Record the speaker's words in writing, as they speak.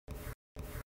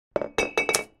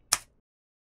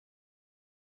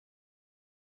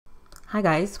Hi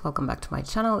guys, welcome back to my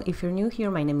channel. If you're new here,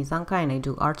 my name is Anca and I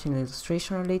do art and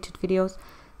illustration related videos.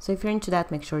 So if you're into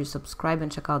that, make sure you subscribe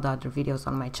and check out the other videos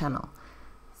on my channel.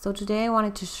 So today I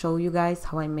wanted to show you guys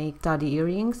how I make study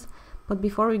earrings. But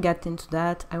before we get into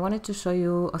that, I wanted to show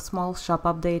you a small shop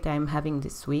update I'm having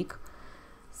this week.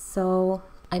 So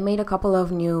I made a couple of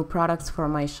new products for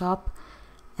my shop.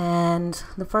 And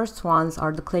the first ones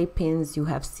are the clay pins you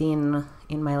have seen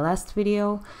in my last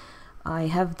video. I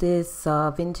have this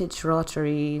vintage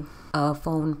rotary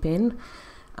phone pin.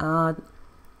 I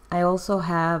also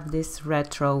have this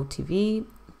retro TV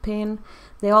pin.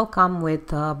 They all come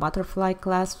with butterfly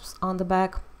clasps on the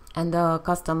back and a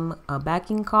custom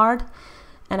backing card.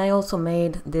 And I also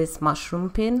made this mushroom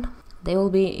pin. They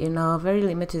will be in a very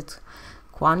limited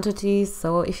quantity,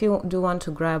 so if you do want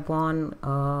to grab one,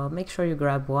 make sure you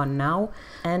grab one now.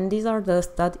 And these are the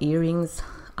stud earrings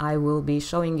I will be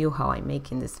showing you how I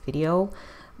make in this video.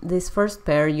 This first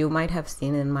pair you might have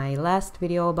seen in my last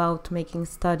video about making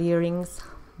stud earrings,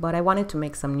 but I wanted to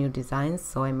make some new designs,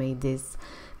 so I made these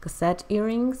cassette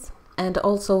earrings and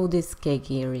also these cake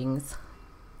earrings.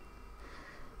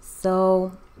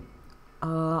 So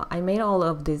I made all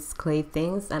of these clay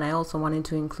things, and I also wanted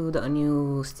to include a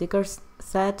new sticker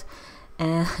set,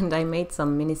 and I made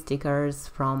some mini stickers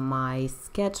from my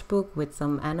sketchbook with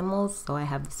some animals. So I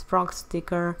have this frog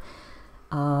sticker,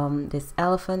 this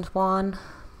elephant one,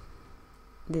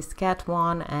 this cat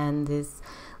one, and this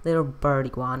little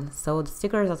birdie one. So the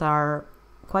stickers are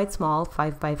quite small,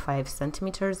 5 by 5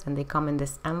 centimeters, and they come in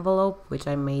this envelope which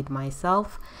I made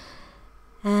myself.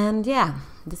 And yeah,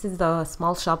 this is the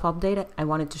small shop update I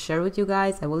wanted to share with you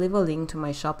guys. I will leave a link to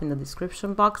my shop in the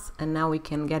description box, and now we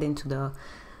can get into the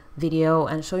video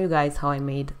and show you guys how I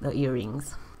made the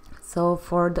earrings. So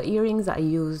for the earrings I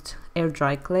used air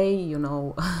dry clay. You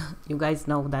know, you guys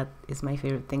know that is my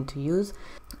favorite thing to use.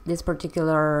 This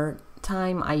particular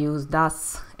time I used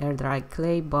Das air dry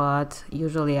clay, but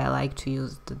usually I like to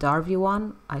use the Darby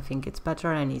one. I think it's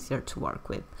better and easier to work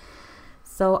with.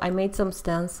 So I made some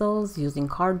stencils using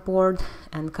cardboard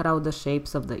and cut out the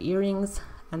shapes of the earrings,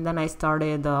 and then I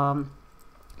started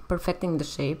perfecting the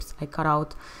shapes. I cut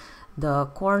out the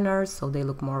corners so they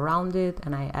look more rounded,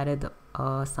 and I added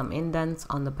some indents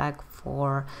on the back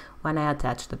for when I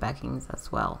attach the backings as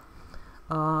well.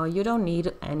 You don't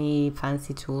need any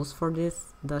fancy tools for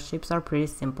this. The shapes are pretty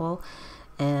simple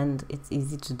and it's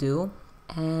easy to do,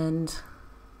 and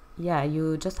yeah,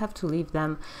 you just have to leave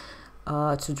them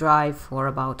to dry for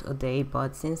about a day,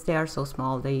 but since they are so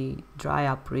small they dry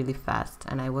up really fast,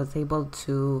 and I was able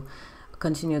to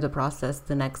continue the process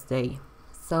the next day.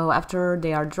 So after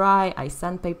they are dry, I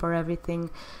sandpaper everything.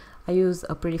 I use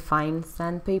a pretty fine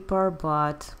sandpaper,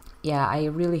 but yeah, I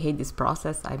really hate this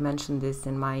process. I mentioned this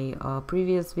in my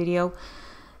previous video,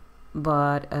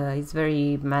 but it's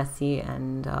very messy,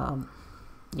 and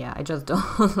yeah, I just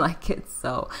don't like it.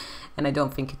 So, and I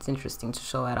don't think it's interesting to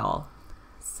show at all.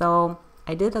 So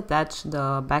I did attach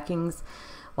the backings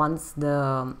once they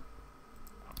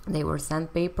were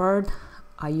sandpapered.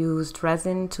 I used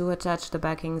resin to attach the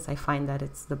backings. I find that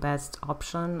it's the best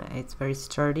option. It's very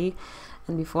sturdy.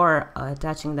 And before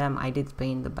attaching them, I did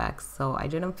paint the backs. So I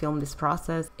didn't film this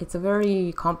process. It's a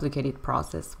very complicated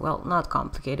process. Well, not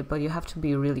complicated, but you have to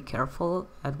be really careful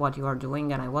at what you are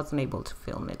doing, and I wasn't able to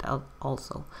film it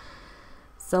also.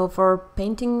 So for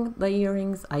painting the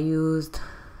earrings, I used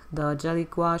the jelly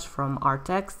gouache from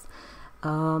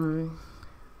Artistro.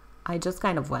 I just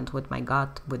kind of went with my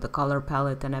gut with the color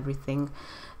palette and everything,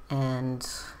 and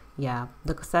yeah,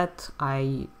 the cassette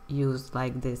I used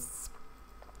like this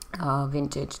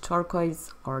vintage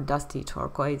turquoise or dusty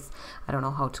turquoise, I don't know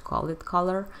how to call it,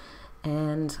 color,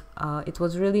 and it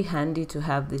was really handy to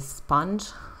have this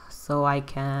sponge so I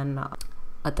can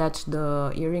attach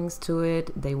the earrings to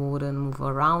it. They wouldn't move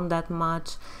around that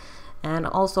much. And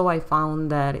also I found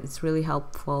that it's really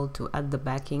helpful to add the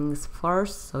backings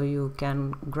first so you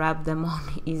can grab them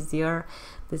on easier.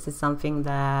 This is something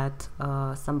that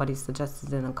somebody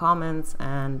suggested in the comments,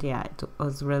 and yeah, it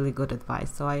was really good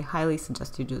advice. So I highly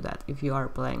suggest you do that if you are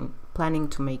planning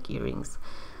to make earrings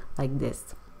like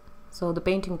this. So the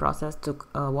painting process took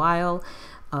a while.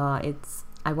 I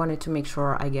wanted to make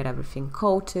sure I get everything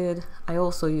coated. I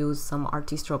also used some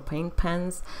Artistro paint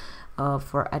pens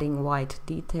for adding white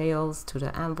details to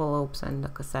the envelopes and the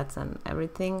cassettes and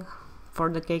everything. For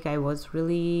the cake I was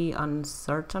really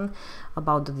uncertain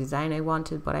about the design I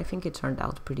wanted, but I think it turned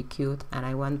out pretty cute, and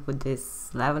I went with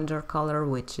this lavender color,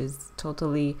 which is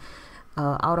totally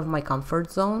out of my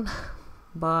comfort zone.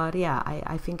 But yeah,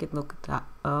 I think it looked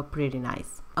pretty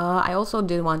nice. I also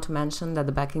did want to mention that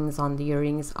the backings on the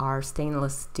earrings are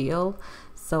stainless steel,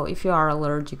 so if you are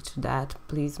allergic to that,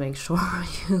 please make sure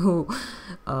you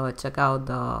check out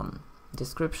the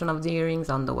description of the earrings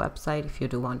on the website if you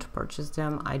do want to purchase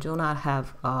them. I do not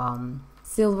have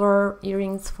silver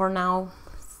earrings for now,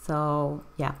 so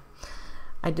yeah,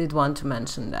 I did want to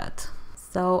mention that.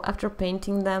 So after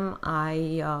painting them,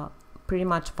 I pretty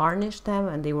much varnished them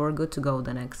and they were good to go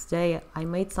the next day. I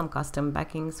made some custom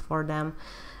backings for them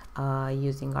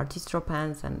using Artistro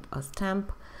pens and a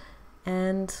stamp,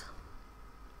 and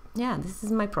yeah, this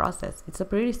is my process. It's a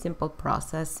pretty simple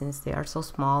process since they are so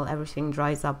small. Everything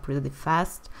dries up really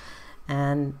fast,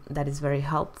 and that is very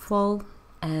helpful,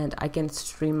 and I can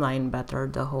streamline better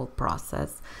the whole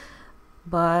process.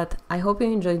 But I hope you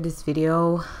enjoyed this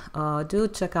video. Do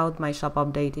check out my shop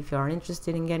update if you are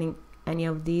interested in getting any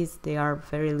of these. They are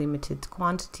very limited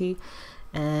quantity,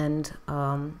 and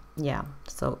yeah,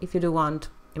 so if you do want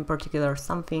in particular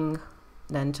something,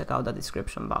 then check out the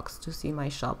description box to see my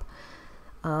shop.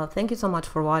 Thank you so much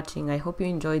for watching. I hope you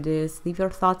enjoyed this. Leave your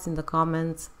thoughts in the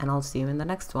comments, and I'll see you in the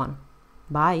next one.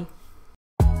 Bye!